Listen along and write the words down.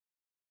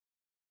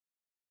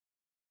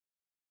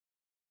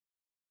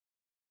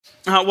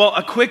Well,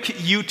 a quick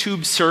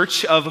YouTube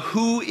search of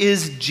who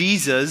is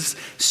Jesus,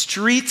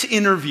 street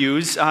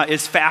interviews,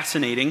 is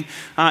fascinating,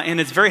 and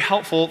it's very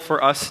helpful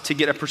for us to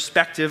get a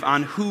perspective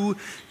on who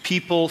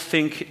people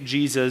think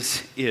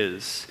Jesus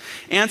is.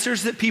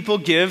 Answers that people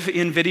give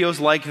in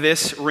videos like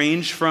this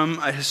range from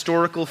a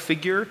historical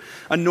figure,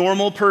 a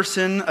normal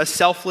person, a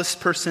selfless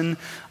person,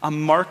 a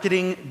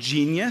marketing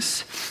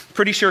genius.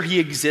 Pretty sure he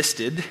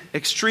existed,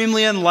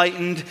 extremely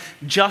enlightened,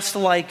 just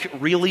like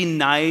really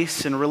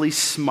nice and really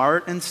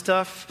smart and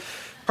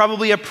stuff.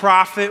 Probably a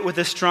prophet with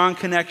a strong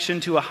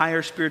connection to a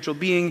higher spiritual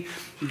being,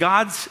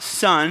 God's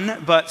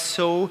son, but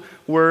so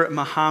were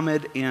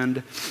Muhammad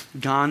and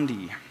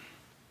Gandhi.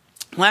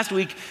 Last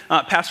week,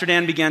 Pastor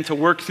Dan began to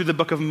work through the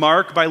book of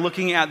Mark by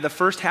looking at the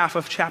first half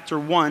of chapter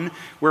 1,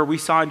 where we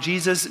saw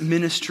Jesus'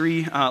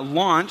 ministry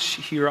launch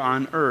here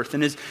on earth.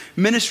 And his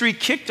ministry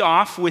kicked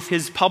off with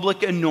his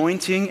public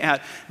anointing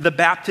at the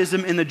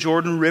baptism in the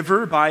Jordan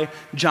River by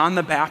John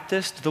the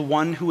Baptist, the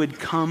one who had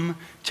come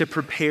to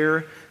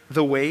prepare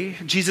the way.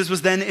 Jesus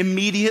was then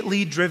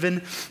immediately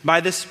driven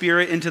by the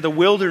Spirit into the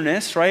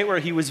wilderness, right, where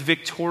he was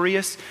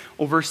victorious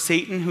over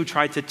Satan, who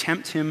tried to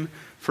tempt him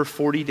for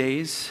 40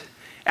 days.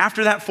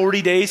 After that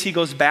 40 days, he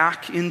goes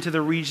back into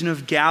the region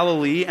of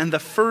Galilee, and the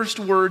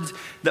first words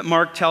that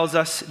Mark tells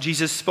us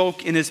Jesus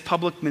spoke in his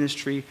public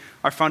ministry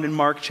are found in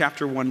Mark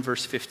chapter 1,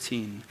 verse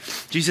 15.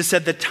 Jesus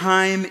said, "The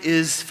time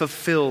is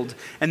fulfilled,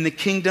 and the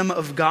kingdom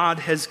of God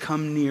has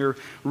come near.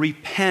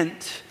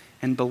 Repent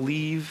and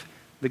believe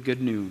the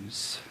good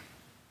news."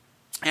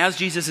 As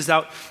Jesus is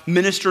out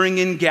ministering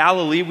in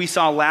Galilee, we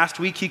saw last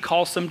week he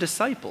calls some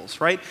disciples,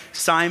 right?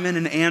 Simon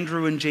and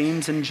Andrew and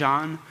James and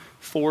John,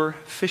 4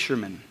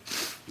 fishermen.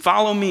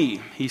 "Follow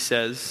me," he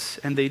says,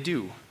 and they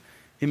do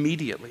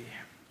immediately.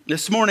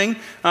 This morning,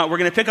 we're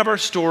going to pick up our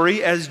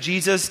story as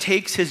Jesus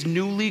takes his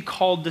newly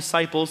called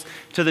disciples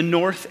to the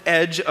north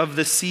edge of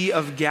the Sea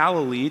of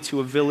Galilee to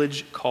a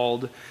village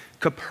called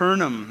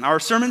Capernaum.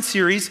 Our sermon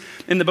series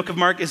in the book of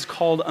Mark is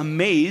called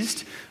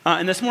Amazed,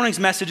 and this morning's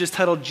message is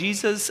titled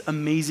Jesus'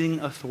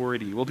 Amazing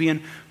Authority. We'll be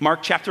in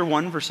Mark chapter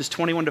 1, verses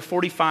 21 to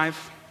 45.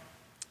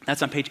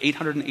 That's on page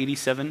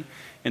 887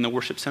 in the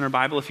Worship Center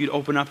Bible, if you'd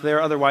open up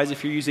there. Otherwise,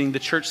 if you're using the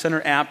Church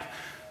Center app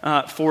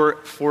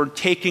for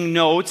taking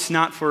notes,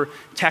 not for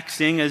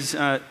texting,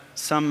 as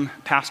some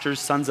pastors'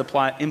 sons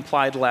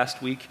implied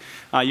last week,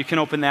 you can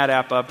open that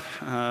app up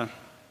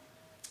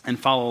and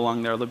follow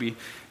along there. There'll be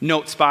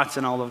note spots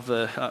and all of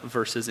the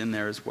verses in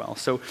there as well.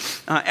 So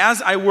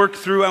as I work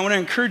through, I want to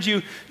encourage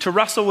you to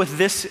wrestle with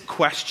this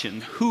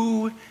question: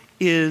 who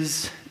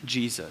is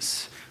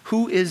Jesus?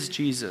 Who is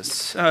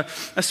Jesus? A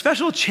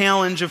special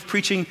challenge of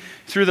preaching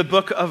through the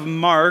book of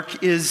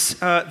Mark is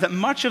that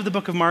much of the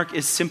book of Mark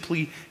is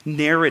simply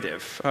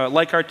narrative,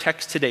 like our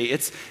text today.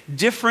 It's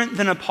different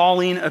than a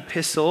Pauline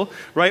epistle,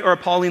 right, or a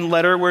Pauline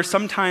letter, where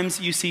sometimes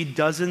you see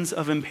dozens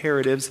of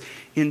imperatives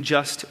in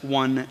just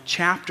one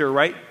chapter,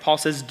 right? Paul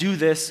says, do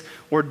this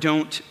or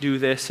don't do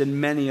this in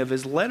many of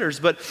his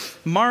letters. But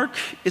Mark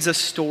is a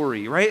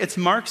story, right? It's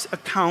Mark's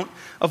account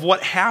of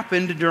what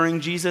happened during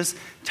Jesus'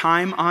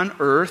 time on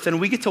earth, and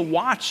we get to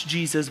watch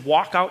Jesus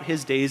walk out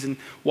his days and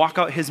walk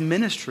out his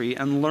ministry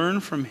and learn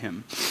from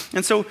him.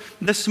 And so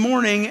this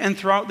morning and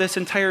throughout this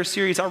entire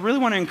series, I really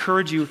want to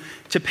encourage you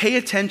to pay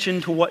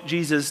attention to what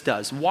Jesus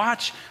does.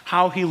 Watch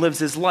how he lives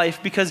his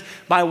life, because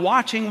by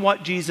watching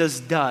what Jesus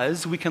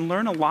does, we can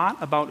learn a lot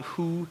about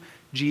who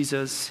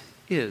Jesus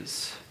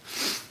is.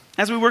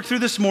 As we work through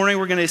this morning,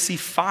 we're going to see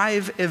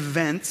 5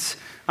 events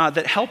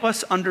that help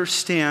us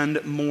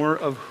understand more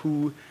of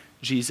who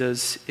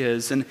Jesus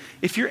is. And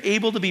if you're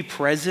able to be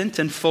present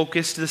and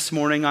focused this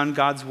morning on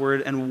God's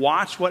word and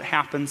watch what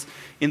happens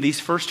in these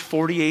first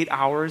 48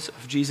 hours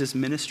of Jesus'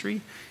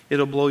 ministry,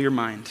 it'll blow your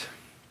mind.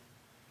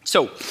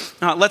 So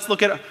let's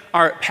look at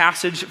our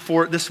passage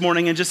for this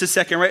morning in just a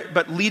second, right?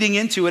 But leading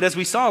into it, as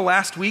we saw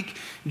last week,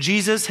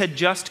 Jesus had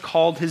just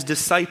called his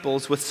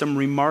disciples with some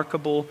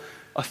remarkable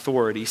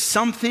authority.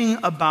 Something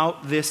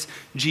about this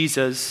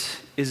Jesus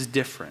is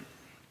different,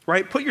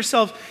 right? Put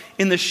yourself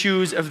in the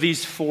shoes of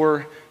these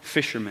 4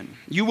 fishermen.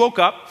 You woke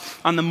up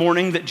on the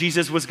morning that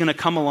Jesus was going to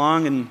come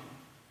along, and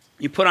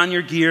you put on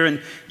your gear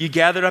and you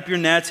gathered up your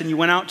nets and you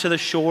went out to the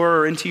shore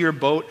or into your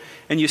boat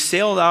and you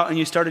sailed out and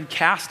you started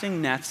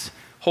casting nets,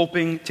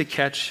 hoping to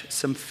catch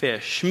some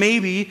fish.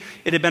 Maybe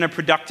it had been a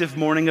productive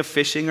morning of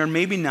fishing, or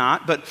maybe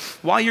not, but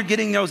while you're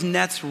getting those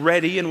nets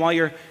ready and while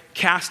you're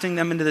casting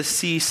them into the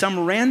sea,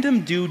 some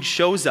random dude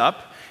shows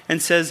up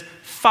and says,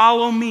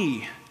 "Follow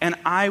me, and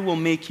I will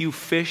make you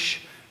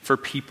fish for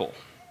people."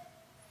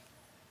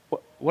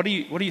 What are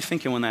you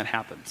thinking when that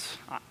happens?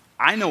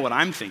 I know what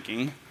I'm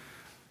thinking.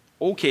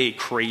 Okay,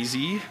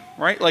 crazy,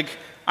 right? Like,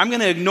 I'm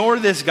going to ignore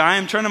this guy.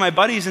 I'm turning to my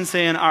buddies and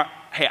saying,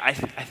 "Hey, I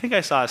think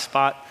I saw a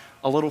spot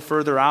a little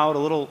further out, a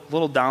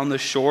little down the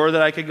shore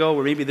that I could go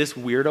where maybe this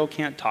weirdo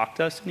can't talk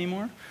to us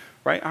anymore."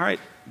 Right? All right,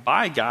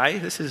 bye, guy.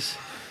 This is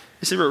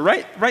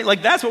right.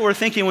 Like, that's what we're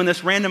thinking when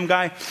this random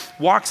guy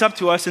walks up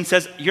to us and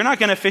says, "You're not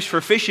going to fish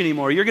for fish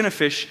anymore. You're going to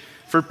fish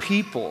for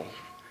people."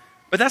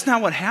 But that's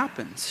not what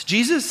happens.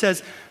 Jesus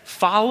says,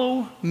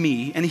 follow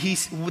me. And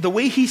the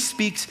way he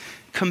speaks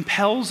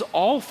compels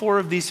all four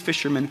of these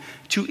fishermen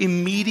to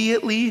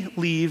immediately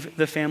leave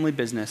the family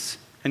business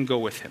and go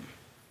with him.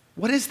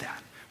 What is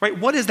that? Right?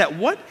 What is that?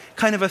 What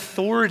kind of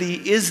authority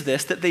is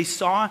this that they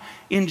saw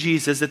in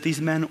Jesus that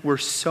these men were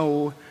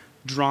so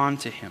drawn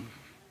to him?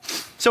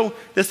 So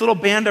this little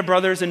band of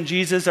brothers and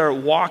Jesus are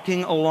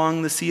walking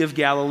along the Sea of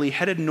Galilee,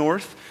 headed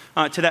north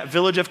to that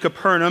village of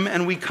Capernaum,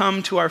 and we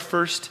come to our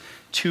first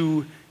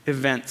two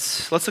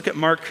events. Let's look at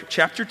Mark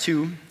chapter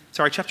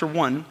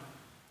 1,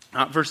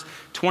 verse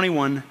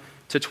 21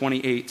 to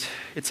 28.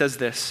 It says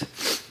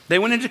this: They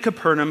went into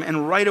Capernaum,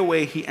 and right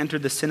away he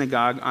entered the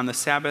synagogue on the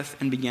Sabbath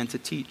and began to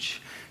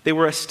teach. They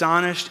were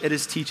astonished at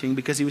his teaching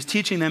because he was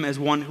teaching them as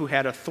one who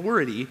had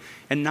authority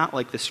and not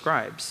like the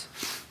scribes.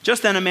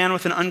 Just then a man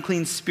with an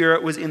unclean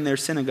spirit was in their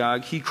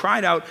synagogue. He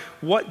cried out,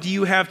 "What do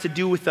you have to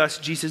do with us,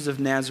 Jesus of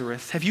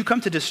Nazareth? Have you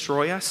come to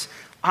destroy us?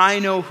 I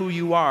know who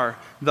you are,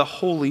 the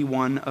Holy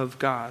One of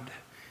God."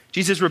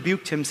 Jesus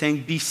rebuked him,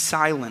 saying, "Be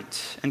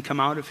silent and come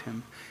out of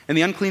him." And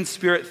the unclean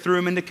spirit threw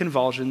him into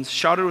convulsions,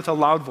 shouted with a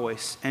loud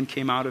voice, and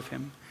came out of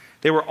him.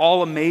 They were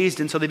all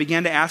amazed, and so they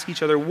began to ask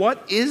each other,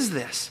 "What is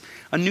this?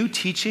 A new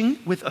teaching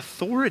with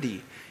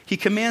authority. He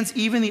commands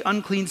even the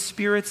unclean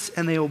spirits,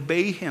 and they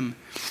obey him."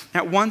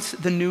 At once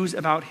the news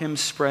about him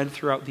spread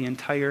throughout the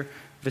entire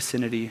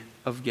vicinity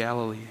of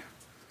Galilee.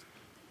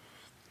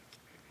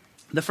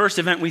 The first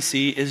event we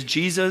see is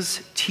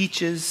Jesus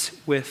teaches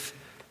with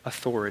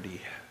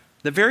authority.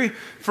 The very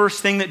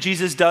first thing that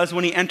Jesus does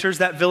when he enters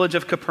that village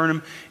of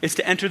Capernaum is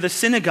to enter the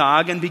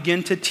synagogue and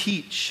begin to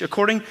teach.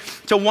 According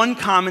to one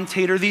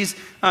commentator, these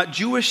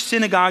Jewish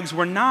synagogues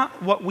were not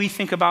like what we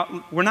think about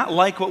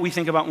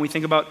when we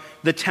think about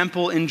the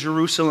temple in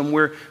Jerusalem,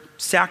 where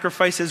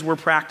sacrifices were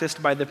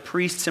practiced by the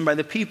priests and by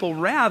the people.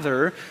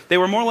 Rather, they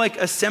were more like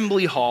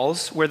assembly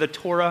halls where the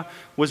Torah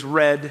was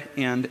read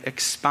and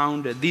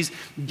expounded. These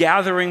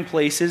gathering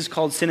places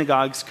called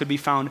synagogues could be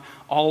found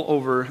all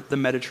over the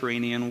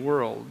Mediterranean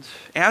world.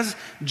 As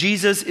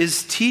Jesus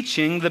is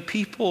teaching, the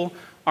people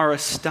are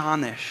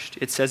astonished,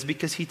 it says,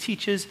 because he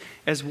teaches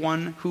as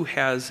one who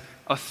has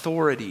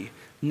authority,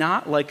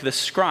 not like the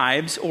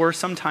scribes, or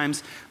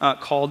sometimes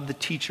called the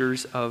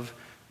teachers of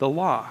the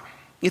law.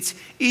 It's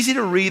easy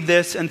to read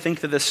this and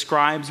think that the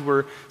scribes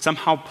were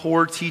somehow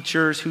poor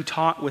teachers who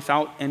taught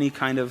without any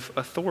kind of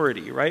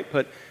authority, right?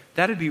 But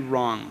that'd be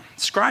wrong.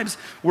 Scribes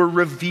were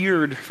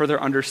revered for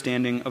their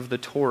understanding of the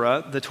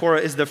Torah. The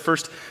Torah is the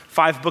first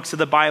 5 books of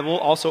the Bible,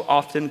 also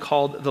often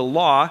called the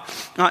law.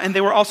 And they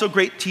were also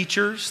great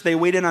teachers. They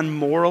weighed in on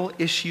moral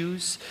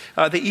issues.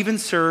 They even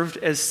served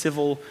as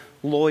civil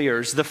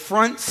lawyers. The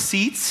front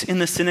seats in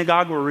the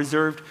synagogue were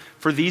reserved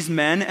for these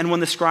men, and when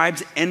the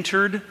scribes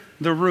entered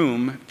the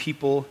room,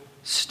 people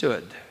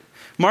stood.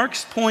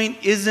 Mark's point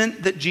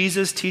isn't that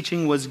Jesus'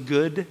 teaching was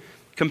good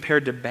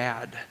compared to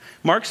bad.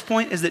 Mark's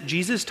point is that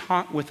Jesus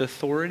taught with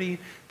authority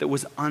that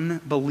was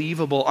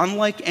unbelievable,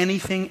 unlike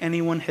anything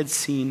anyone had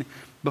seen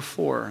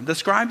before. The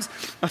scribes'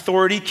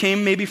 authority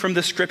came maybe from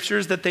the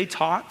scriptures that they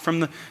taught, from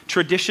the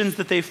traditions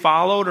that they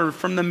followed, or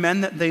from the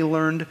men that they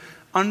learned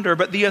under.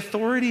 But the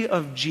authority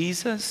of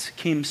Jesus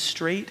came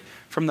straight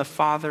from the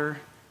Father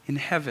in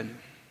heaven.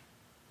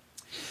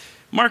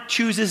 Mark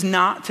chooses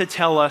not to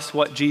tell us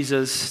what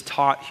Jesus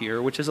taught here,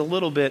 which is a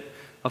little bit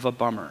of a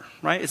bummer,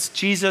 right? It's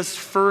Jesus'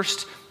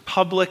 first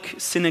public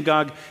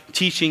synagogue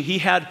teaching. He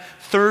had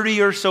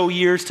 30 or so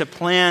years to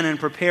plan and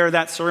prepare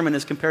that sermon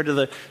as compared to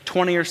the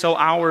 20 or so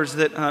hours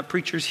that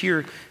preachers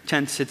here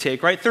tend to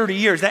take, right? 30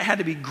 years, that had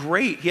to be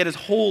great. He had his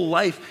whole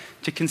life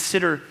to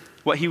consider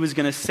what he was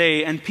going to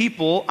say, and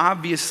people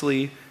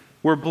obviously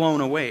were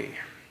blown away.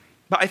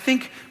 But I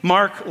think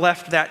Mark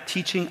left that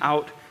teaching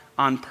out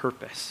on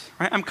purpose,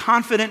 right? I'm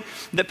confident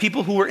that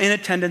people who were in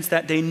attendance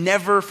that day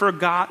never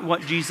forgot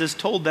what Jesus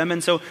told them.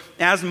 And so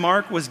as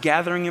Mark was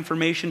gathering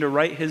information to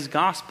write his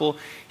gospel,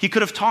 he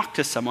could have talked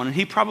to someone, and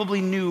he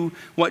probably knew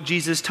what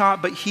Jesus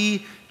taught, but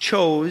he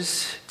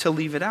chose to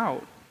leave it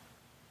out.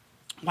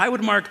 Why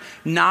would Mark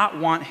not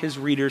want his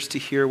readers to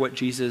hear what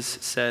Jesus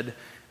said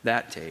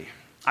that day?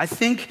 I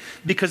think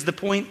because the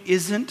point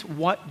isn't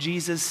what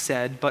Jesus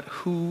said, but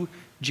who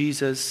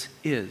Jesus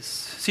is.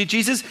 See,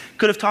 Jesus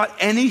could have taught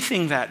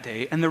anything that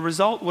day, and the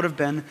result would have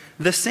been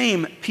the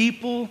same.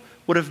 People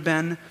would have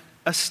been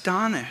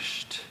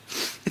astonished.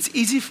 It's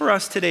easy for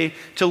us today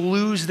to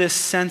lose this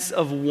sense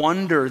of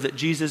wonder that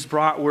Jesus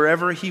brought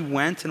wherever he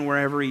went and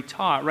wherever he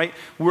taught, right?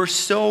 We're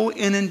so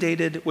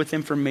inundated with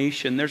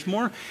information. There's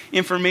more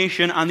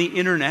information on the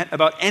internet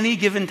about any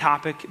given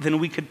topic than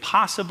we could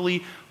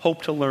possibly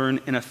hope to learn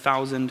in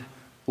 1,000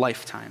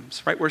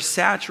 lifetimes, right? We're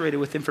saturated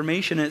with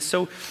information, and it's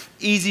so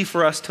easy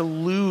for us to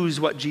lose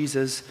what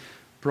Jesus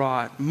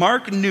brought.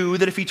 Mark knew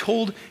that if he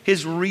told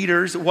his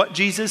readers what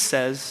Jesus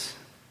said,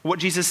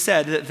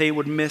 that they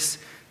would miss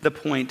the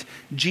point.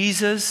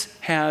 Jesus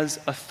has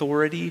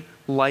authority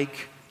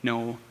like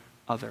no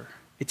other.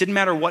 It didn't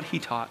matter what he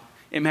taught.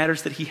 It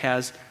matters that he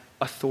has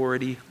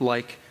authority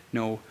like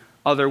no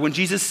other. When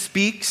Jesus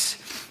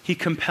speaks, he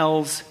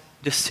compels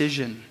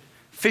decision.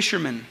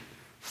 Fishermen,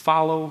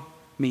 follow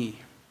me.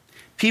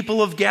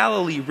 People of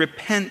Galilee,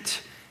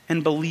 repent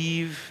and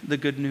believe the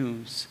good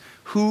news.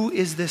 Who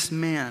is this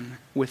man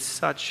with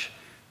such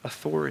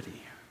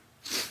authority?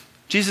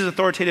 Jesus'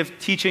 authoritative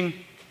teaching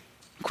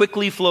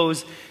quickly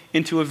flows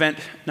into event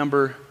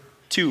number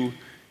 2.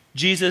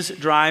 Jesus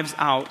drives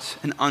out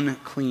an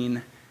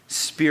unclean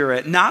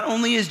spirit. Not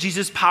only is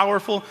Jesus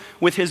powerful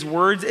with his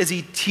words as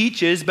he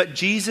teaches, but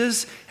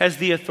Jesus has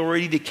the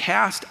authority to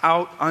cast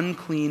out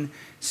unclean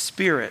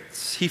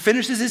spirits. He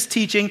finishes his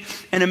teaching,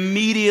 and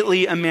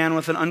immediately a man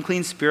with an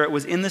unclean spirit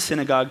was in the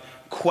synagogue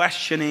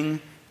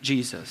questioning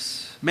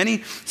Jesus.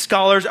 Many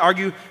scholars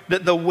argue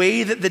that the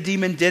way that the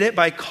demon did it,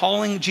 by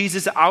calling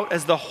Jesus out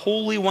as the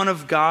Holy One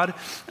of God,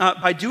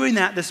 by doing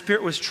that, the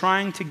spirit was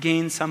trying to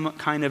gain some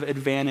kind of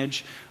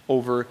advantage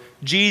over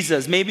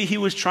Jesus. Maybe he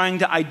was trying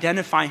to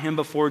identify him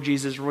before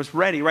Jesus was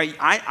ready, right?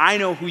 I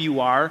know who you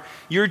are.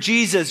 You're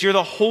Jesus. You're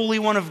the Holy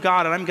One of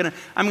God, and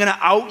I'm gonna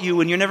out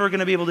you, and you're never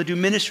gonna be able to do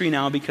ministry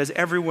now because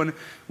everyone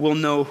will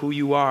know who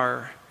you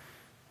are.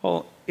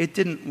 Well, it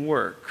didn't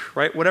work,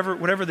 right?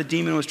 Whatever the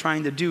demon was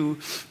trying to do,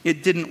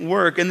 it didn't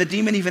work. And the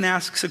demon even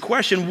asks a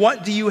question: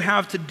 what do you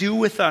have to do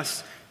with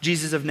us,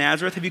 Jesus of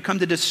Nazareth? Have you come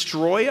to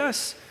destroy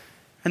us?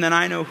 And then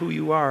I know who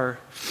you are.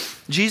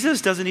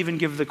 Jesus doesn't even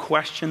give the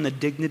question the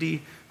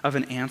dignity of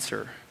an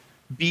answer.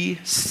 Be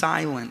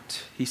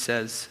silent, he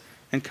says,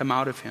 and come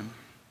out of him.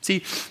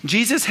 See,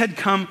 Jesus had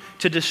come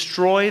to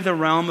destroy the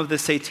realm of the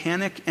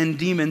satanic and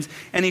demons,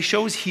 and he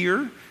shows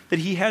here that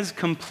he has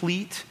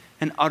complete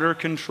and utter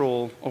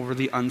control over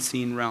the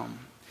unseen realm.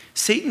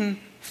 Satan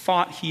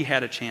thought he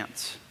had a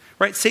chance,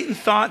 right? Satan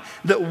thought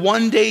that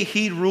one day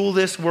he'd rule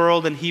this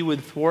world and he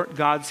would thwart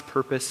God's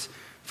purpose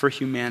for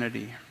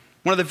humanity.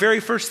 One of the very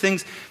first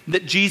things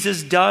that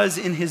Jesus does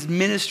in his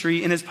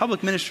ministry, in his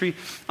public ministry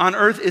on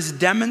earth, is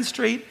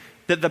demonstrate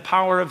that the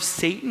power of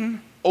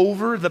Satan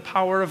over the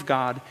power of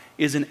God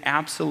is an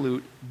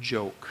absolute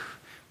joke.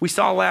 We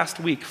saw last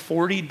week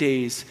 40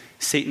 days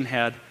Satan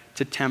had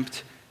to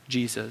tempt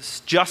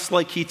Jesus, just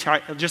like he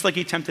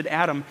tempted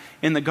Adam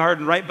in the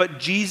garden, right? But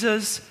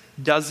Jesus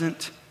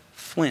doesn't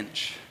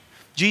flinch.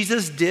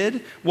 Jesus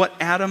did what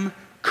Adam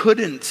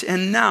couldn't,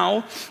 and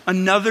now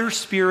another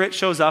spirit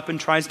shows up and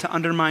tries to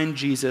undermine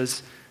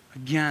Jesus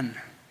again,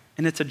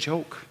 and it's a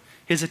joke.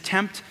 His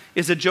attempt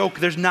is a joke.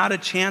 There's not a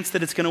chance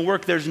that it's going to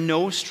work. There's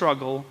no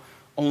struggle,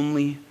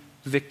 only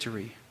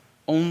victory,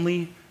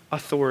 only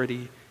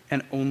authority,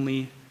 and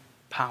only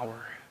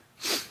power.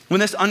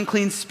 When this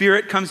unclean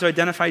spirit comes to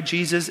identify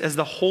Jesus as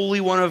the Holy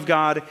One of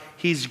God,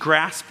 he's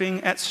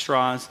grasping at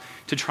straws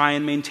to try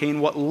and maintain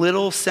what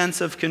little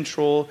sense of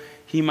control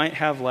he might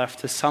have left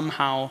to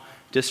somehow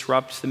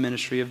disrupt the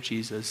ministry of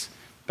Jesus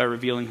by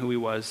revealing who he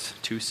was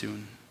too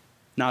soon.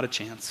 Not a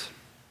chance.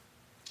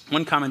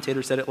 One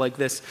commentator said it like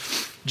this: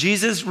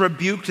 Jesus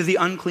rebuked the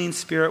unclean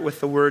spirit with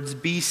the words,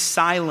 "Be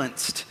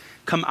silenced,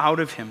 come out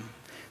of him."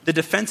 The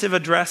defensive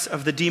address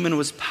of the demon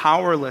was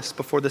powerless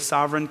before the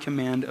sovereign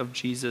command of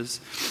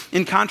Jesus.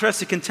 In contrast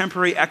to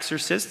contemporary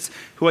exorcists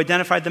who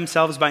identified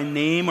themselves by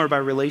name or by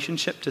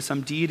relationship to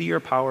some deity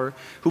or power,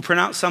 who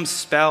pronounce some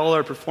spell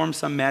or perform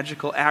some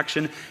magical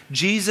action,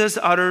 Jesus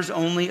utters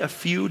only a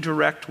few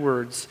direct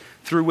words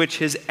through which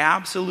his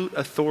absolute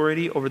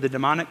authority over the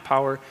demonic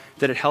power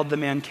that had held the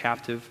man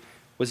captive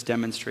was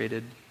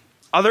demonstrated.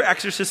 Other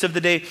exorcists of the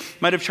day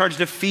might have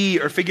charged a fee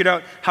or figured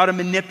out how to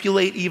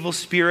manipulate evil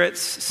spirits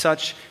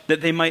such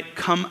that they might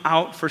come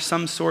out for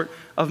some sort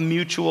of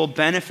mutual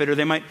benefit, or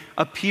they might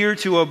appear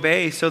to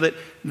obey so that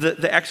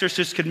the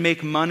exorcist could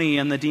make money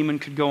and the demon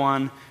could go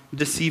on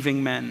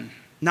deceiving men.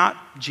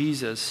 Not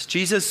Jesus.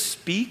 Jesus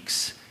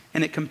speaks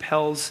and it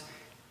compels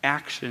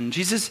action.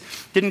 Jesus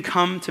didn't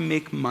come to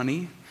make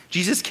money.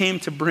 Jesus came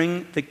to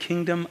bring the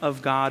kingdom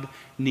of God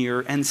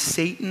near, and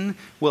Satan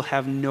will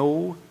have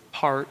no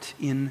part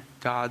in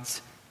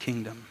God's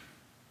kingdom.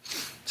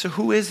 So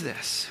who is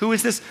this? Who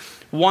is this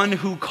one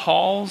who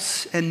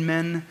calls and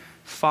men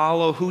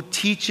follow, who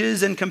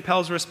teaches and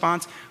compels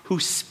response, who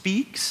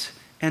speaks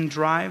and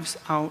drives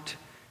out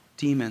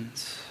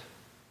demons?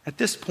 At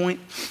this point,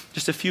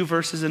 just a few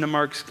verses into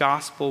Mark's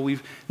gospel,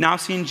 we've now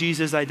seen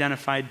Jesus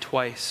identified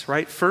twice,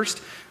 right?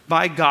 First,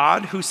 by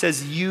God, who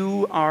says,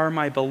 "You are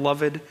my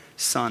beloved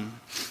Son.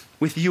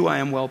 With you I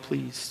am well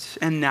pleased."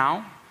 And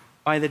now,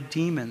 by the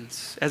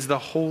demons as the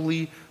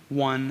Holy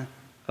One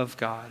of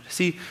God.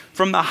 See,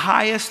 from the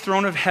highest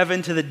throne of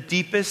heaven to the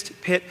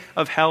deepest pit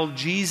of hell,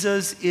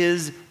 Jesus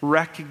is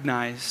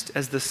recognized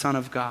as the Son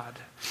of God.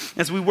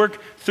 As we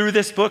work through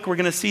this book, we're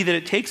going to see that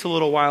it takes a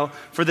little while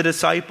for the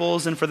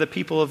disciples and for the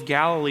people of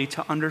Galilee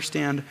to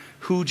understand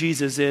who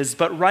Jesus is.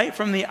 But right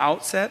from the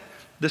outset,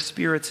 the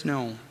spirits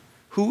know.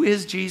 Who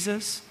is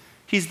Jesus?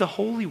 He's the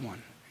Holy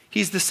One.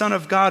 He's the Son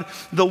of God,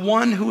 the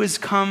one who has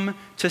come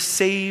to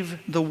save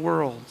the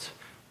world.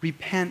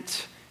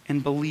 Repent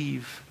and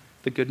believe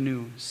the good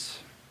news.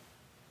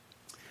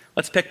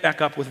 Let's pick back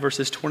up with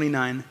verses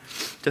 29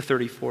 to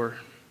 34.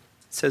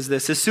 It says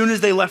this, as soon as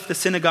they left the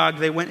synagogue,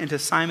 they went into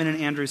Simon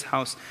and Andrew's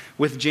house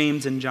with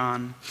James and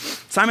John.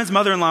 Simon's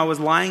mother-in-law was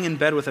lying in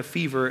bed with a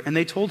fever, and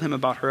they told him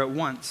about her at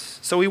once.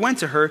 So he went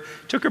to her,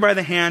 took her by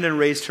the hand, and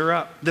raised her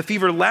up. The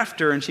fever left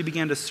her, and she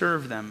began to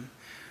serve them.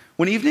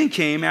 When evening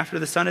came, after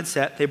the sun had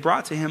set, they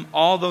brought to him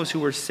all those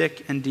who were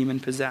sick and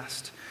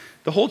demon-possessed.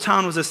 The whole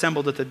town was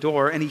assembled at the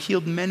door, and he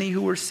healed many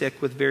who were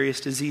sick with various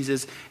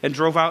diseases and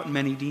drove out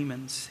many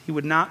demons. He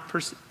would not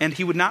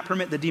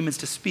permit the demons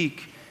to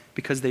speak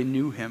because they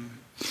knew him.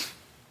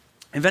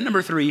 Event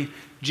number 3,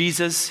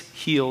 Jesus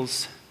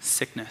heals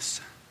sickness.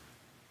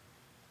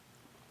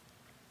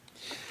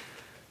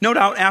 No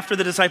doubt after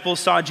the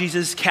disciples saw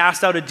Jesus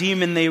cast out a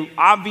demon, they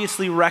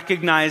obviously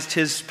recognized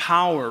his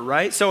power,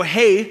 right? So,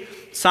 hey,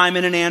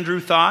 Simon and Andrew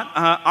thought,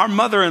 our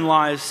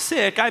mother-in-law is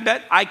sick. I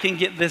bet I can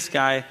get this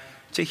guy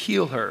to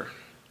heal her.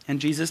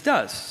 And Jesus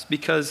does,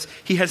 because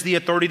he has the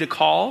authority to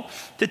call,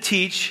 to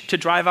teach, to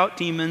drive out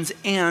demons,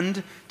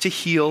 and to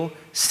heal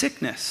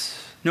sickness.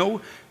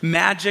 No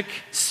magic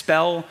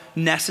spell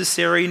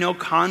necessary, no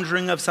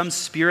conjuring of some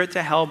spirit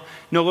to help,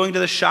 no going to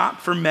the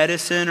shop for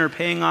medicine or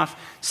paying off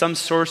some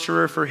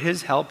sorcerer for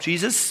his help.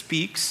 Jesus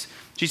speaks,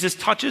 Jesus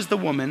touches the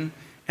woman,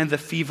 and the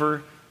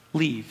fever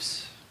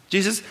leaves.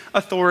 Jesus'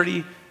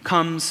 authority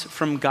comes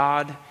from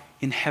God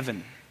in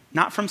heaven,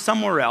 not from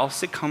somewhere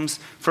else. It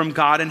comes from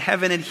God in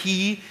heaven, and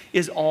he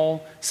is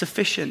all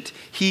sufficient.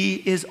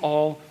 He is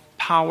all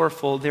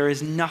powerful. There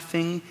is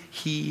nothing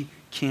he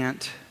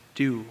can't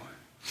do.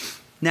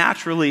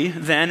 Naturally,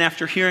 then,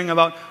 after hearing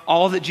about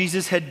all that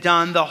Jesus had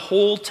done, the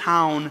whole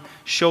town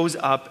shows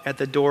up at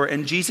the door,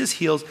 and Jesus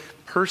heals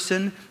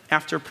person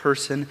after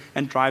person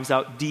and drives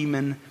out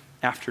demon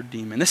after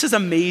demon. This is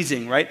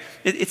amazing, right?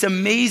 It's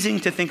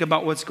amazing to think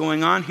about what's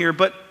going on here,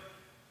 but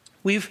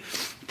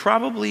we've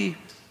probably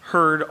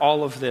heard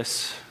all of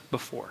this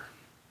before,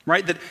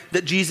 right?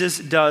 That Jesus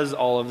does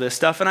all of this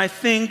stuff, and I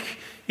think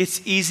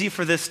it's easy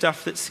for this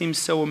stuff that seems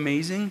so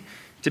amazing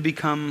to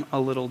become a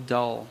little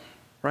dull,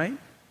 right?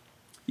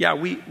 Yeah,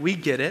 we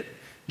get it.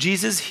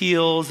 Jesus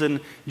heals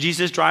and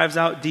Jesus drives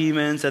out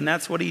demons, and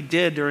that's what he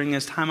did during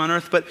his time on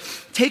earth. But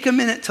take a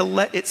minute to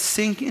let it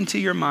sink into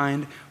your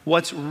mind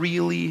what's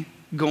really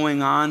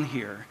going on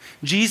here.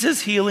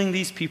 Jesus healing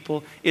these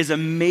people is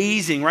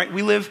amazing, right?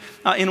 We live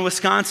in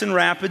Wisconsin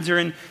Rapids or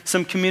in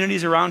some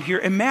communities around here.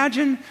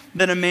 Imagine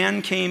that a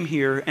man came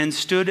here and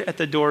stood at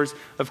the doors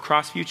of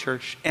Crossview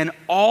Church, and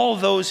all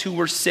those who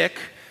were sick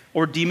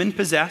or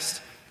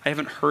demon-possessed, I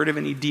haven't heard of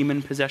any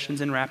demon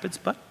possessions in Rapids,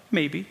 but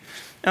maybe.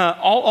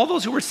 All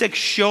those who were sick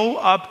show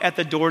up at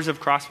the doors of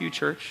Crossview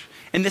Church,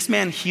 and this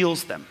man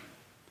heals them.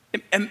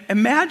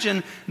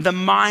 Imagine the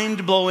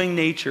mind-blowing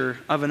nature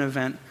of an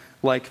event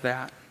like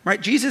that,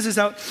 right? Jesus is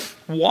out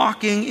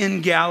walking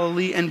in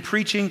Galilee and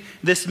preaching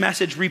this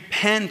message,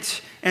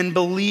 repent and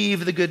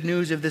believe the good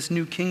news of this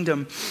new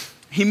kingdom.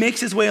 He makes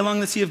his way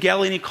along the Sea of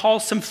Galilee, and he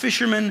calls some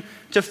fishermen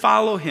to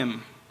follow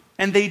him,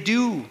 and they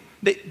do.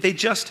 They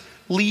just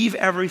leave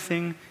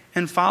everything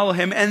and follow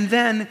him. And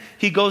then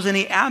he goes and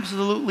he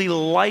absolutely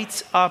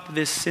lights up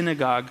this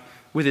synagogue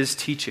with his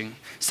teaching,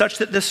 such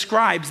that the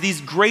scribes,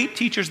 these great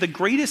teachers, the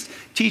greatest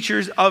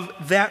teachers of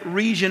that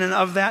region and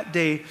of that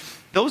day,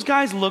 those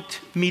guys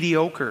looked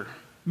mediocre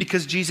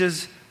because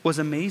Jesus was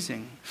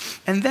amazing.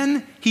 And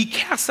then he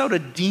casts out a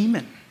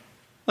demon.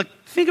 Like,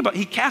 think about it.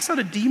 He casts out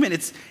a demon.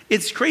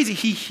 It's crazy.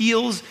 He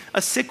heals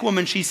a sick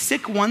woman. She's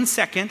sick 1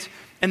 second,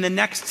 and the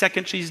next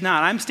second she's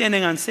not. I'm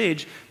standing on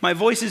stage. My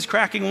voice is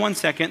cracking 1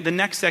 second. The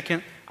next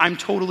second, I'm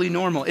totally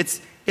normal.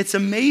 It's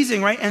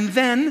amazing, right? And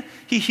then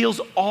he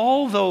heals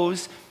all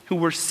those who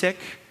were sick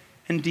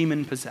and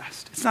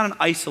demon-possessed. It's not an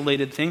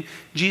isolated thing.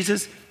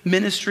 Jesus'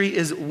 ministry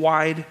is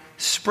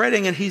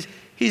wide-spreading, and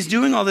he's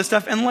doing all this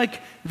stuff. And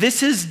like,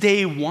 this is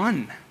day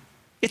one.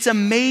 It's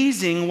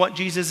amazing what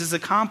Jesus is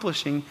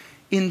accomplishing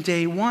in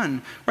day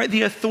one, right?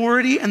 The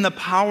authority and the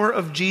power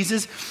of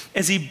Jesus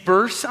as he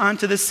bursts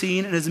onto the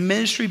scene and his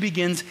ministry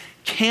begins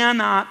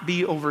cannot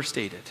be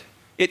overstated.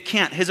 It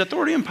can't. His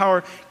authority and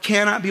power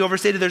cannot be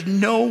overstated. There's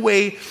no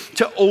way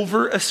to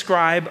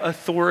over-ascribe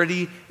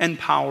authority and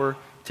power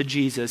to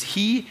Jesus.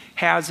 He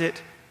has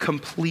it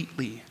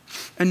completely.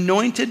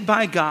 Anointed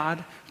by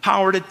God,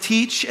 power to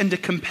teach and to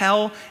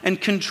compel and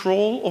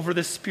control over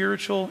the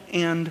spiritual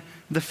and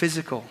the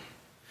physical.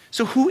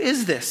 So who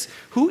is this?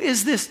 Who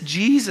is this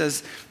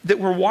Jesus that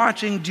we're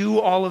watching do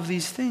all of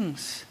these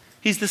things?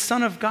 He's the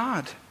Son of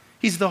God.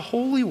 He's the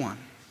Holy One.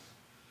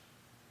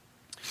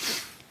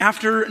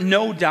 After,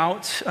 no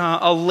doubt,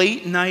 a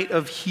late night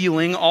of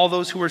healing all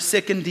those who were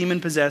sick and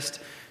demon-possessed,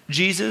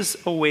 Jesus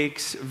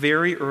awakes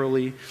very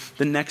early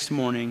the next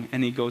morning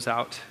and he goes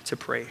out to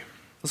pray.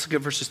 Let's look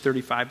at verses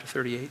 35 to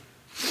 38.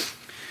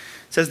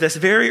 It says this,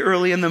 very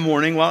early in the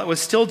morning, while it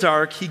was still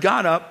dark, he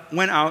got up,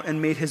 went out,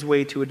 and made his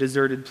way to a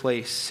deserted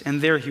place.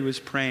 And there he was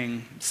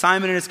praying.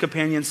 Simon and his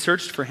companions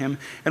searched for him,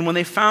 and when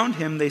they found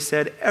him, they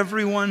said,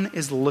 "Everyone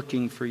is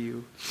looking for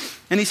you."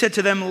 And he said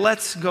to them,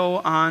 "Let's go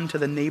on to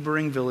the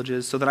neighboring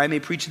villages, so that I may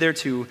preach there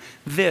too.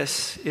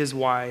 This is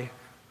why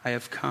I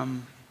have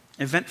come."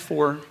 Event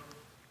 4,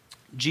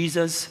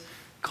 Jesus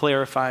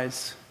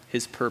clarifies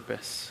his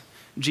purpose.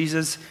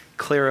 Jesus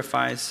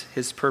clarifies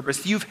his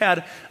purpose. You've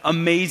had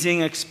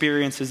amazing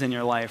experiences in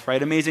your life,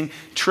 right? Amazing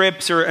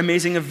trips or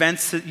amazing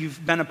events that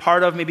you've been a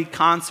part of, maybe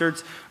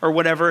concerts or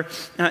whatever.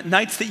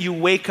 Nights that you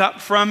wake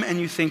up from and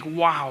you think,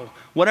 wow,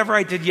 whatever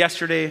I did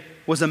yesterday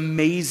was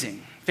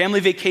amazing.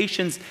 Family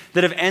vacations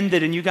that have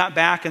ended and you got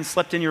back and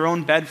slept in your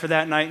own bed for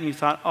that night and you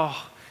thought,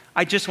 oh,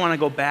 I just want to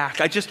go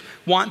back. I just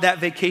want that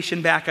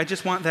vacation back. I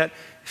just want that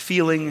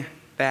feeling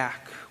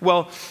back.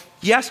 Well,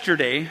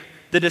 yesterday,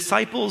 the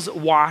disciples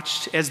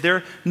watched as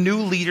their new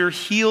leader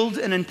healed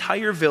an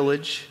entire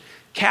village,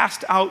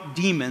 cast out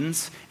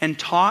demons, and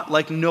taught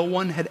like no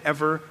one had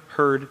ever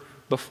heard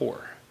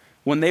before.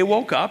 When they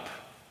woke up,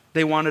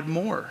 they wanted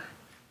more.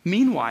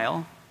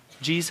 Meanwhile,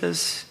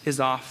 Jesus is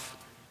off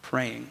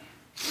praying.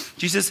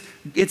 Jesus,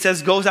 it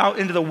says, goes out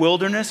into the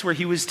wilderness where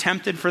he was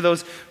tempted for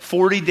those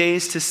 40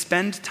 days to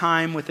spend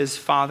time with his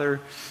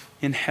Father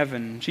in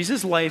heaven.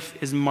 Jesus' life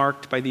is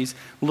marked by these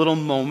little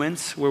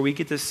moments where we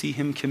get to see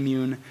him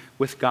commune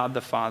with God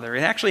the Father.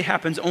 It actually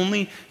happens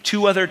only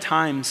 2 other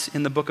times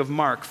in the book of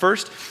Mark.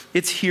 First,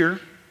 it's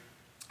here.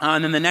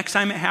 And then the next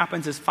time it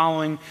happens is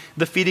following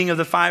the feeding of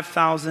the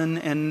 5,000.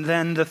 And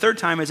then the third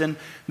time is in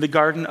the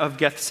Garden of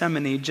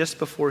Gethsemane just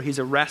before he's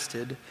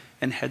arrested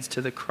and heads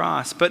to the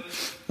cross. But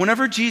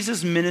whenever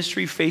Jesus'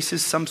 ministry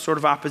faces some sort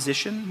of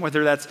opposition,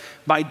 whether that's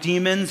by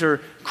demons or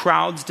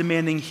crowds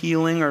demanding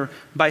healing or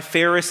by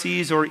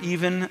Pharisees or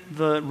even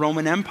the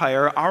Roman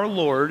Empire, our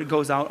Lord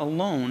goes out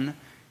alone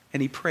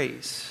and he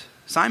prays.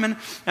 Simon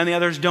and the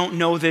others don't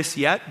know this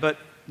yet, but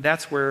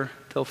that's where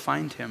they'll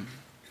find him.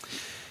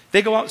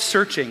 They go out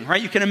searching,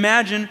 right? You can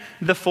imagine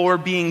the 4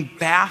 being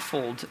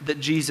baffled that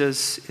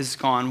Jesus is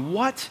gone.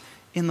 What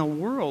in the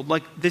world?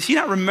 Like, does he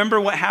not remember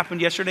what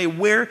happened yesterday?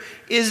 Where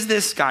is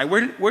this guy?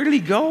 Where did he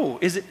go?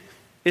 Is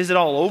it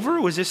all over?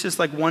 Was this just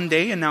like one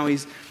day and now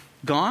he's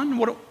gone?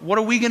 What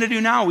are we going to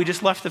do now? We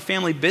just left the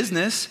family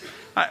business.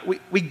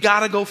 We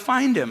got to go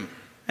find him.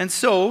 And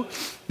so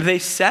they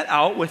set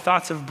out with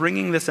thoughts of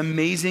bringing this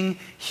amazing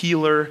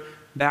healer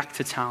back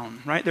to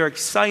town, right? They're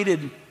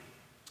excited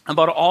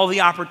about all the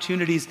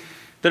opportunities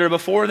that are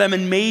before them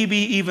and maybe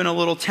even a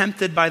little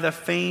tempted by the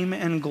fame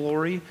and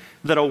glory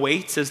that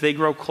awaits as they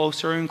grow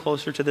closer and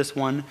closer to this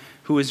one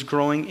who is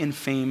growing in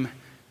fame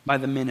by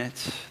the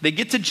minute. They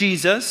get to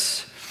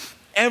Jesus.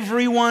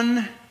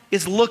 Everyone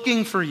is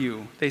looking for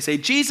you. They say,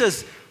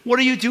 Jesus, what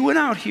are you doing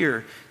out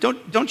here?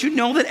 Don't you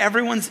know that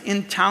everyone's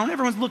in town?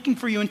 Everyone's looking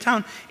for you in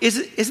town.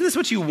 Isn't this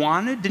what you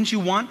wanted? Didn't you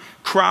want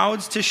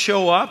crowds to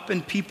show up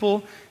and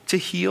people to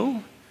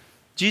heal?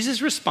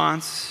 Jesus'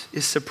 response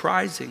is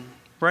surprising.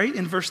 Right?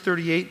 In verse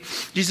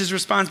 38, Jesus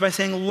responds by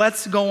saying,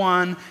 let's go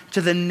on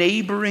to the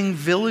neighboring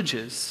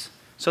villages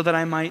so that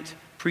I might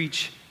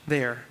preach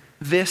there.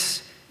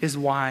 This is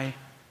why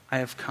I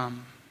have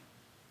come.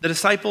 The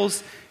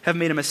disciples have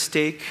made a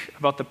mistake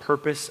about the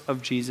purpose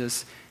of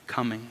Jesus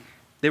coming.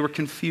 They were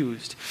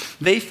confused.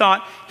 They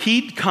thought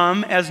he'd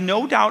come, as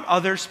no doubt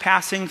others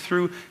passing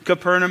through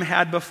Capernaum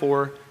had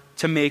before,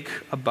 to make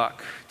a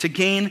buck, to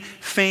gain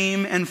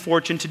fame and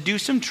fortune, to do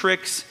some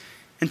tricks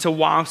and to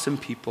wow some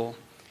people,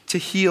 to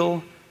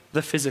heal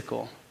the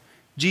physical.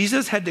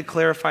 Jesus had to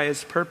clarify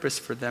his purpose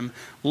for them.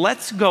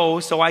 Let's go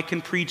so I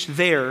can preach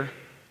there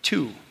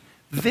too.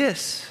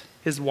 This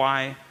is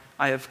why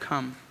I have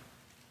come.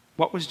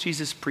 What was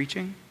Jesus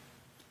preaching?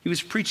 He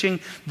was preaching,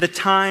 the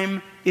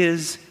time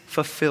is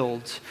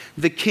fulfilled.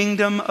 The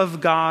kingdom of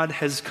God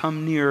has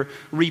come near.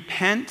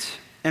 Repent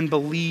and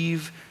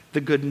believe the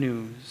good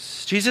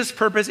news. Jesus'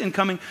 purpose in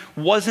coming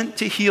wasn't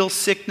to heal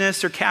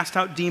sickness or cast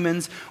out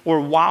demons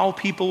or wow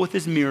people with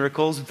his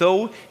miracles,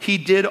 though he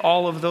did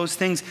all of those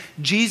things.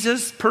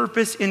 Jesus'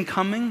 purpose in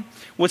coming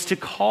was to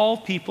call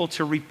people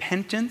to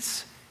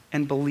repentance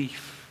and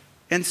belief.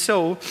 And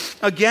so,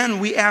 again,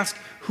 we ask,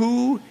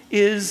 who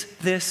is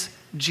this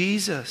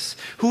Jesus?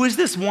 Who is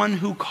this one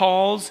who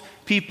calls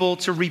people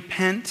to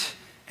repent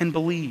and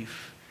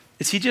believe?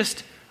 Is he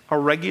just a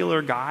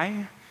regular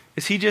guy?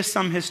 Is he just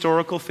some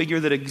historical figure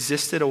that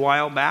existed a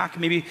while back?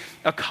 Maybe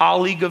a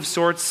colleague of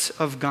sorts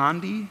of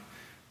Gandhi?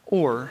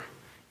 Or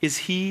is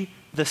he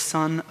the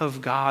Son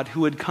of God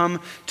who had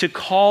come to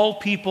call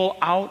people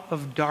out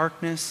of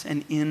darkness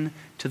and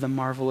into the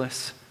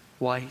marvelous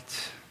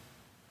light?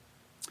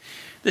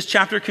 This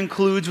chapter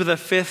concludes with a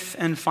 5th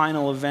and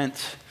final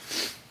event.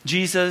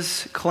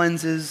 Jesus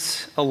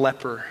cleanses a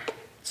leper.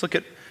 Let's look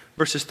at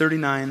verses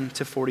 39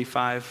 to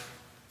 45.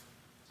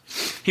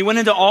 He went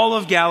into all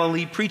of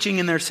Galilee, preaching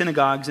in their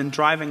synagogues and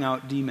driving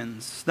out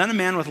demons. Then a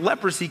man with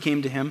leprosy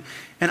came to him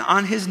and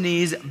on his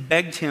knees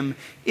begged him,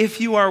 if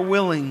you are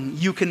willing,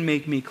 you can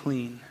make me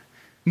clean.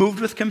 Moved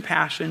with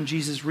compassion,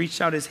 Jesus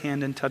reached out his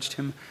hand and touched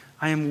him.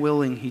 I am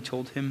willing, he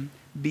told him,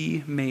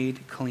 be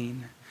made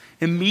clean.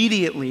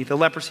 Immediately, the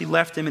leprosy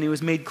left him and he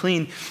was made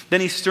clean.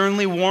 Then he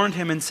sternly warned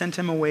him and sent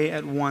him away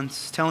at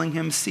once, telling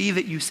him, "See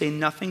that you say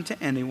nothing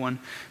to anyone,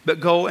 but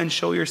go and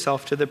show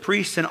yourself to the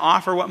priest and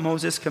offer what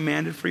Moses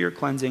commanded for your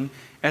cleansing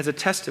as a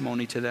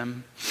testimony to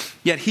them."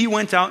 Yet he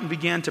went out and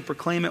began to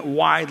proclaim it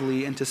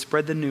widely and to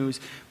spread the news,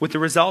 with the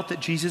result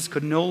that Jesus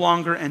could no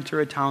longer enter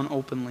a town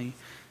openly,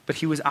 but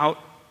he was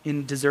out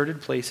in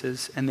deserted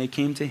places, and they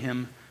came to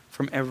him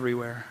from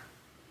everywhere.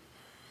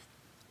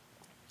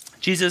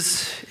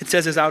 Jesus, it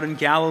says, is out in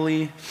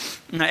Galilee.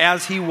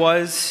 As he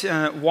was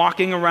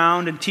walking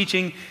around and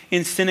teaching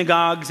in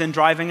synagogues and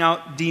driving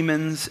out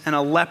demons, and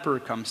a leper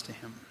comes to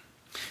him.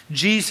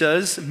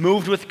 Jesus,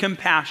 moved with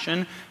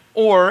compassion,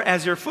 or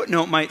as your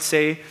footnote might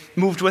say,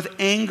 moved with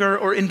anger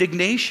or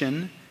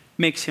indignation,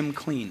 makes him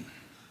clean.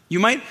 You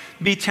might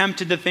be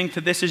tempted to think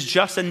that this is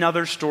just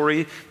another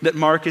story that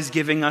Mark is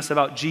giving us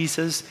about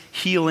Jesus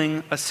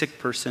healing a sick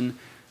person,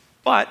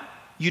 but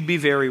you'd be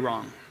very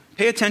wrong.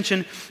 Pay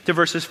attention to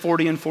verses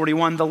 40 and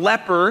 41. The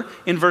leper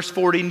in verse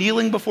 40,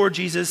 kneeling before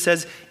Jesus,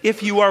 says,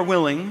 "If you are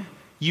willing,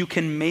 you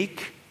can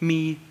make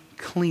me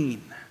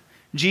clean."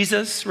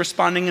 Jesus,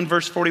 responding in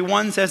verse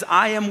 41, says,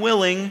 "I am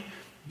willing,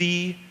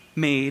 be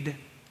made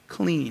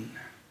clean."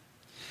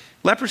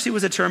 Leprosy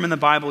was a term in the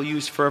Bible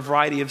used for a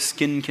variety of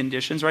skin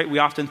conditions, right? We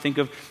often think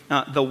of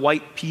the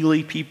white,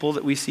 peely people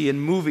that we see in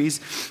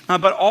movies,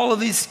 but all of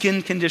these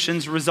skin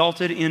conditions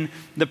resulted in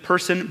the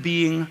person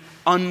being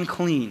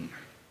unclean.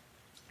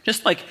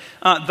 Just like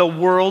the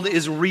world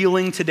is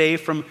reeling today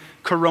from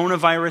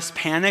coronavirus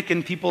panic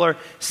and people are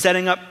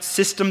setting up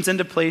systems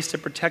into place to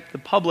protect the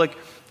public,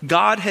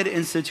 God had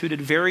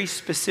instituted very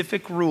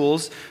specific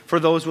rules for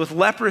those with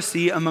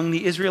leprosy among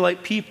the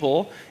Israelite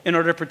people in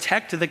order to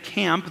protect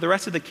the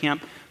rest of the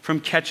camp, from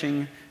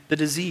catching the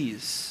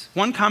disease.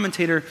 One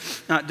commentator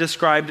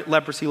described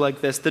leprosy like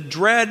this: "The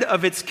dread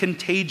of its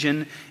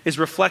contagion is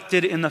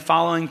reflected in the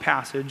following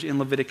passage in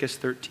Leviticus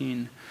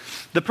 13.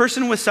 The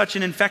person with such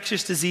an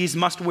infectious disease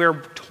must wear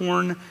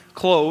torn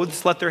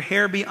clothes, let their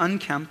hair be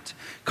unkempt,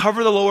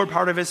 cover the lower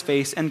part of his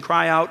face, and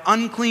cry out,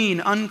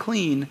 'Unclean,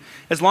 unclean.'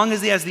 As long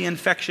as he has the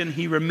infection,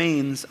 he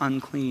remains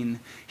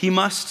unclean. He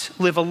must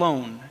live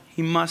alone.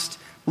 He must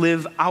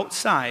live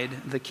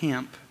outside the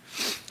camp."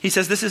 He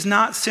says this is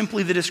not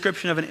simply the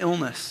description of an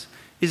illness.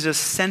 It is a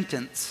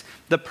sentence,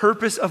 the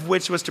purpose of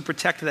which was to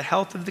protect the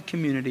health of the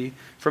community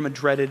from a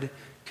dreaded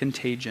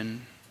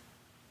contagion.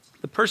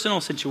 The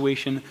personal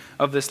situation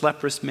of this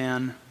leprous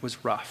man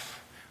was rough,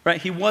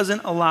 right? He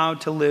wasn't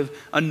allowed to live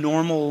a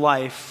normal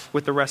life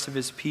with the rest of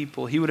his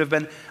people. He would have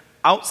been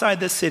outside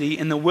the city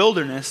in the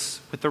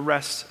wilderness with the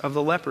rest of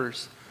the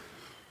lepers.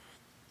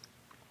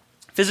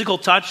 Physical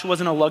touch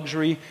wasn't a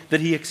luxury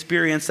that he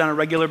experienced on a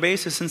regular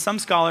basis, and some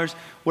scholars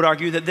would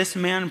argue that this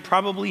man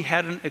probably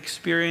hadn't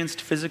experienced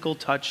physical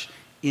touch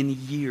in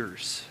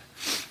years.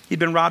 He'd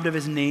been robbed of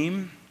his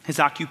name, his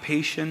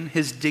occupation,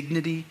 his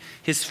dignity,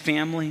 his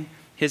family,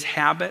 his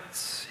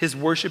habits, his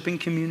worshiping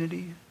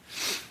community.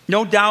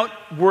 No doubt,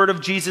 word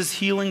of Jesus'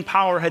 healing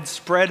power had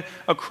spread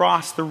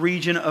across the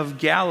region of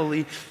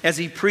Galilee as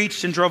he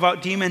preached and drove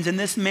out demons, and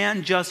this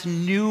man just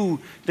knew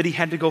that he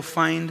had to go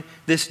find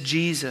this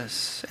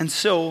Jesus. And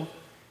so,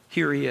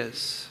 here he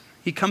is.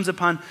 He comes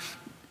upon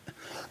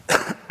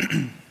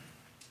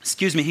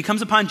he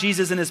comes upon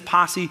Jesus and his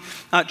posse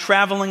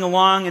traveling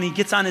along, and he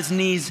gets on his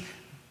knees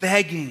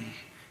begging,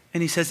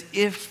 and he says,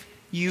 "If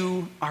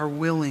you are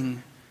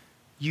willing,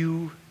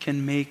 you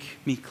can make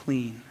me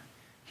clean."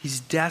 He's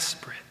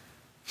desperate.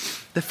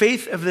 The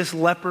faith of this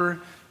leper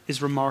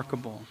is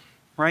remarkable,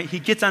 right? He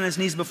gets on his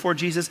knees before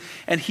Jesus,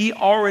 and he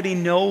already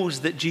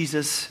knows that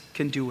Jesus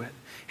can do it.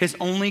 His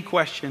only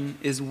question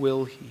is,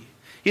 will he?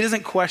 He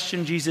doesn't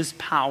question Jesus'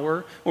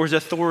 power or his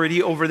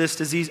authority over this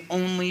disease,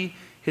 only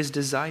his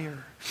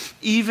desire.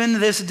 Even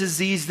this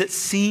disease that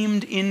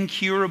seemed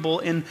incurable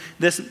in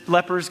this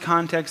leper's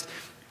context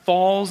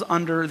falls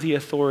under the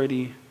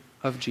authority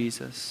of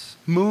Jesus.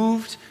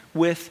 Moved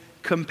with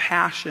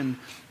compassion,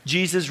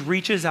 Jesus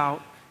reaches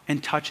out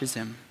and touches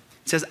him.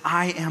 It says,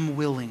 "I am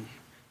willing,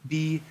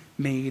 be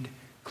made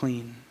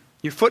clean."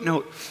 Your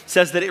footnote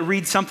says that it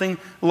reads something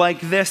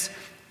like this: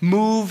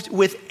 moved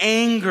with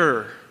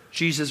anger,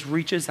 Jesus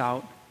reaches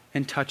out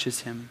and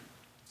touches him.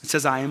 It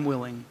says, "I am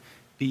willing,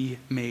 be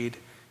made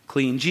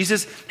clean."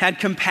 Jesus had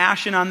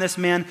compassion on this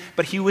man,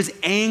 but he was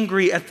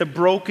angry at the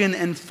broken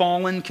and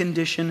fallen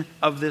condition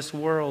of this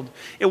world.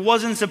 It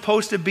wasn't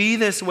supposed to be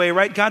this way,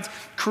 right? God's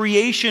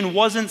creation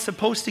wasn't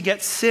supposed to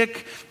get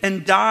sick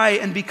and die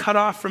and be cut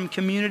off from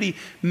community.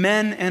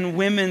 Men and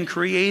women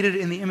created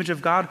in the image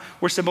of God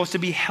were supposed to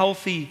be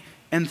healthy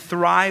and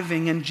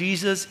thriving, and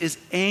Jesus is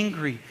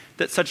angry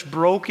that such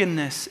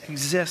brokenness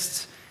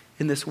exists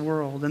in this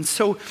world. And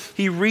so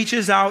he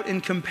reaches out in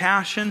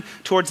compassion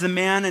towards the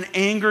man and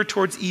anger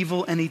towards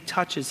evil, and he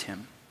touches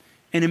him.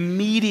 And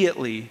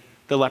immediately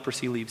the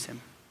leprosy leaves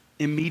him.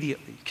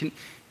 Immediately.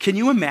 Can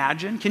you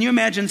imagine? Can you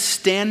imagine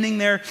standing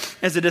there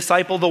as a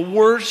disciple, the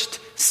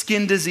worst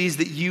skin disease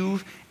that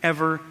you've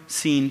ever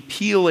seen?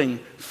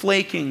 Peeling,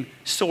 flaking,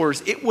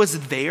 sores. It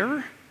was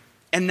there,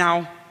 and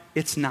now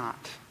it's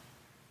not.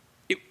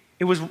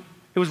 It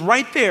was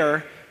right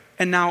there,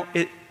 and now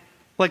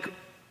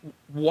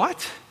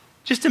what?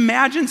 Just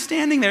imagine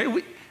standing there.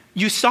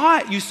 You saw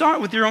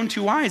it with your own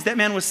two eyes. That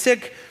man was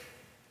sick,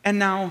 and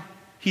now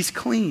he's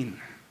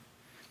clean.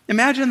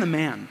 Imagine the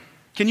man.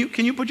 Can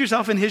you put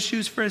yourself in his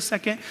shoes for a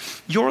second?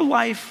 Your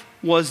life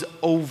was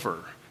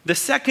over. The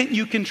second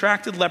you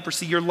contracted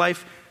leprosy, your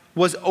life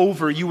was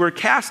over. You were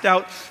cast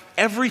out.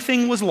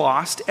 Everything was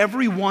lost.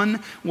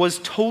 Everyone was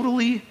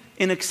totally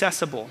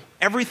inaccessible.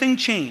 Everything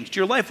changed.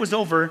 Your life was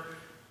over.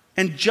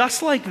 And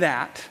just like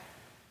that,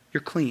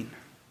 you're clean.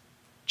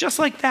 Just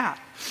like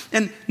that.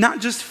 And not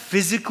just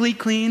physically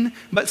clean,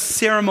 but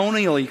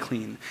ceremonially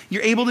clean.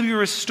 You're able to be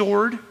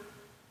restored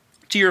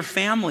to your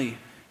family,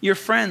 your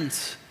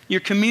friends, your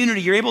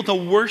community. You're able to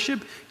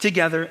worship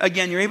together.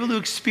 Again, you're able to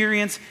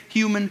experience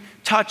human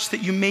touch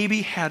that you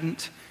maybe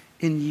hadn't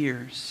in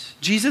years.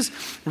 Jesus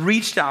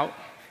reached out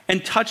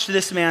and touched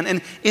this man,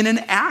 and in an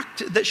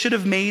act that should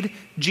have made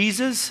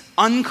Jesus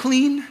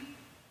unclean,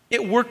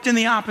 it worked in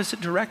the opposite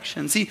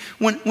direction. See,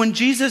 when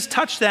Jesus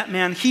touched that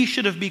man, he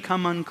should have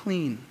become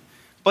unclean.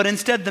 But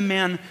instead, the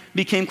man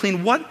became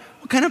clean. What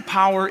kind of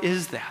power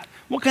is that?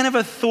 What kind of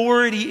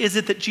authority is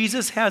it that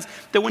Jesus has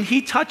that when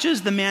he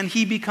touches the man,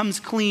 he becomes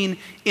clean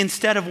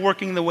instead of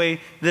working the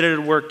way that it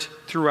had worked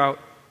throughout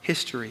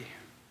history?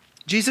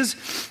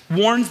 Jesus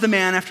warns the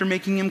man after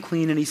making him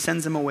clean, and he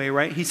sends him away,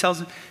 right? He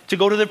tells him to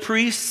go to the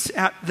priests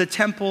at the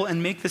temple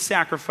and make the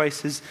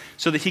sacrifices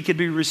so that he could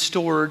be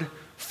restored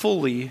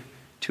fully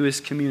to his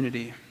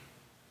community.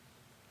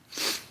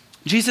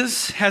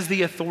 Jesus has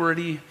the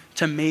authority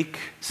to make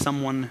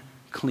someone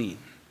clean.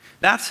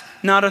 That's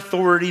not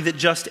authority that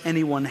just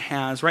anyone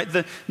has, right?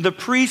 The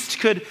priest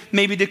could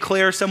maybe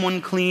declare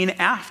someone clean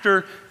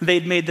after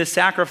they'd made the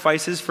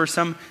sacrifices for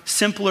some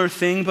simpler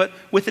thing, but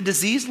with a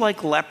disease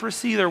like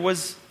leprosy, there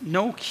was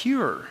no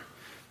cure.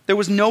 There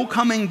was no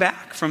coming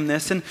back from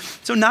this. And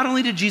so not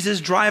only did Jesus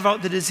drive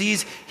out the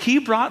disease, he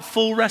brought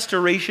full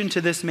restoration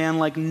to this man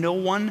like no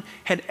one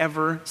had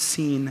ever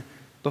seen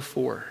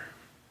before.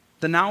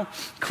 The now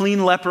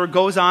clean leper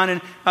goes on,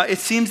 and it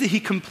seems that he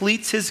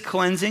completes his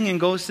cleansing and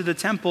goes to the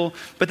temple,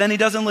 but then he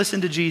doesn't listen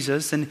to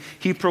Jesus, and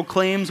he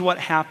proclaims what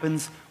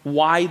happens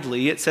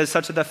widely. It says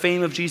such that the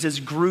fame of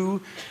Jesus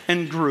grew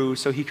and grew,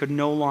 so he could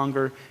no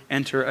longer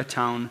enter a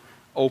town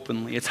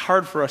openly. It's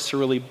hard for us to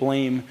really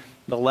blame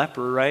the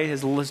leper, right?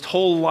 His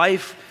whole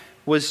life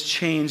was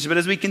changed. But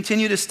as we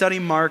continue to study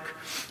Mark,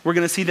 we're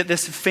going to see that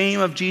this fame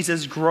of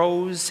Jesus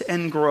grows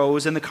and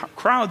grows, and the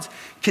crowds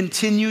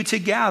continue to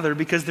gather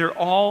because they're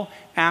all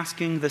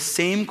asking the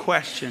same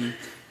question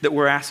that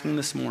we're asking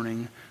this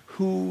morning.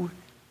 Who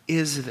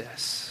is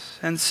this?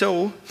 And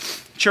so,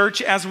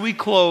 church, as we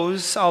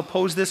close, I'll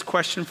pose this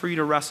question for you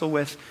to wrestle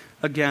with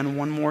again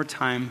one more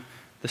time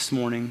this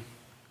morning.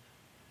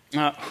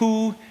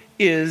 Who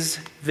is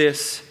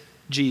this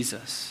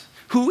Jesus?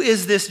 Who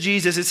is this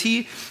Jesus? Is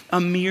he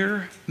a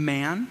mere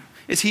man?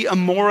 Is he a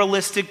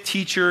moralistic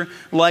teacher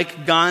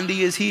like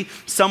Gandhi? Is he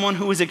someone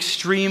who is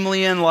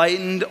extremely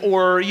enlightened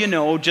or,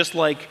 just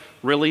like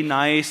really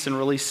nice and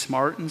really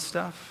smart and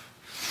stuff?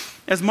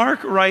 As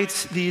Mark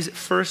writes these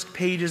first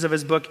pages of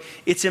his book,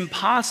 it's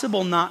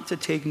impossible not to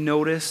take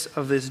notice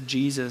of this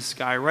Jesus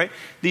guy, right?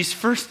 This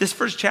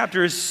first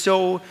chapter is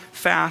so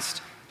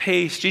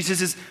fast-paced. Jesus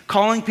is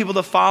calling people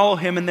to follow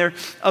him, and they're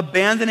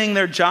abandoning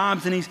their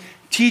jobs, and he's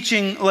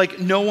teaching like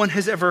no one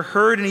has ever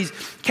heard, and he's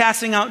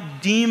casting out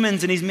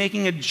demons, and he's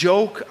making a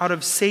joke out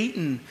of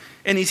Satan,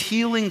 and he's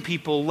healing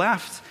people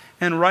left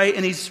and right,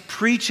 and he's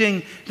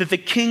preaching that the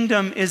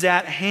kingdom is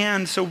at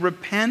hand, so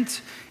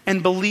repent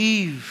and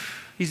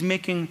believe. He's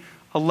making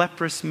a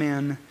leprous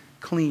man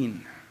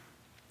clean.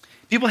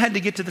 People had to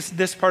get to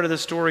this part of the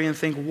story and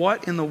think,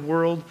 what in the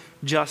world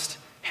just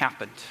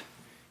happened?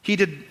 He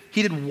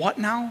did what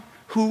now?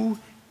 Who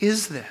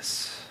is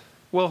this?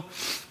 Well,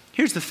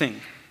 here's the thing.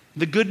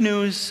 The good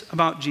news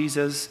about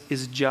Jesus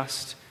is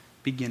just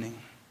beginning.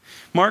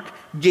 Mark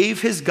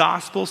gave his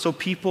gospel so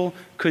people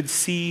could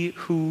see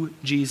who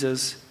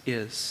Jesus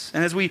is.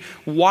 And as we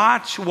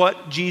watch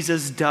what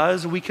Jesus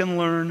does, we can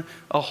learn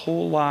a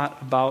whole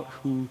lot about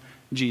who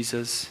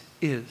Jesus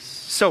is.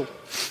 So,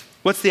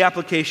 what's the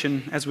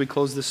application as we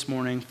close this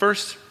morning?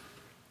 First,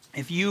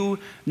 if you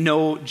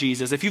know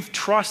Jesus, if you've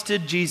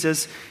trusted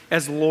Jesus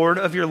as Lord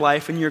of your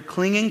life and you're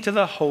clinging to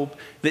the hope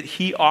that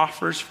he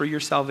offers for your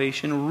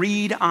salvation,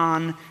 read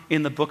on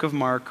in the book of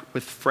Mark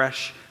with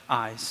fresh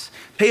eyes.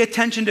 Pay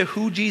attention to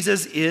who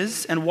Jesus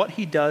is and what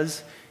he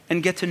does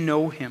and get to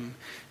know him.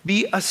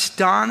 Be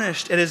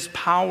astonished at his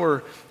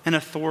power and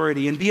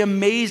authority, and be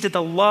amazed at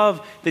the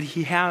love that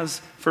he has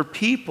for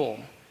people,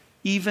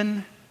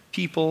 even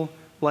people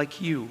like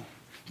you.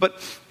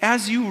 But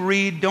as you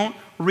read, don't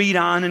read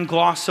on and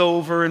gloss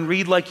over and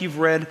read like you've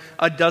read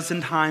a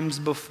dozen times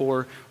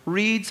before.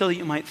 Read so that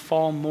you might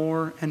fall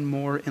more and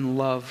more in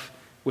love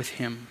with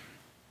him.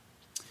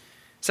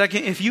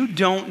 Second, if you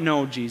don't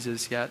know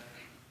Jesus yet,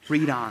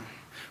 read on.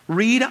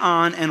 Read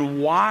on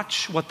and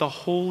watch what the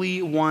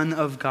Holy One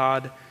of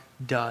God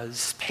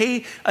does.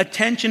 Pay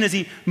attention as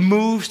he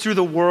moves through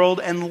the world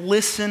and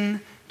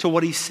listen to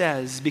what he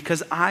says,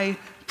 because I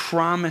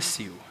promise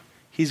you,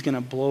 he's going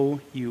to blow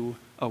you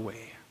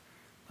away.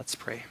 Let's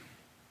pray.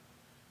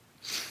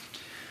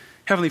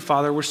 Heavenly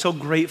Father, we're so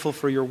grateful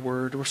for your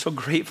word. We're so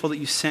grateful that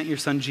you sent your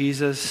son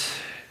Jesus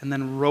and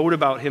then wrote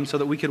about him so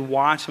that we could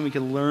watch and we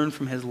could learn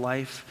from his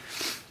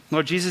life.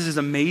 Lord, Jesus is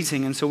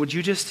amazing, and so would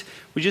you just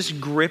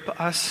grip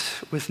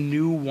us with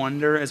new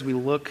wonder as we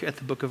look at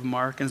the book of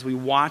Mark and as we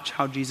watch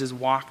how Jesus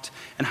walked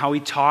and how he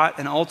taught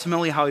and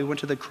ultimately how he went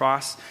to the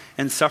cross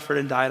and suffered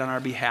and died on our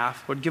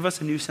behalf. Lord, give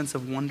us a new sense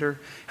of wonder.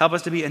 Help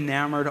us to be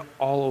enamored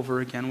all over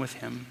again with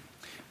him.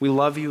 We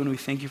love you and we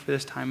thank you for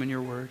this time in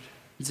your word.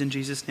 It's in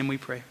Jesus' name we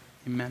pray.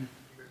 Amen.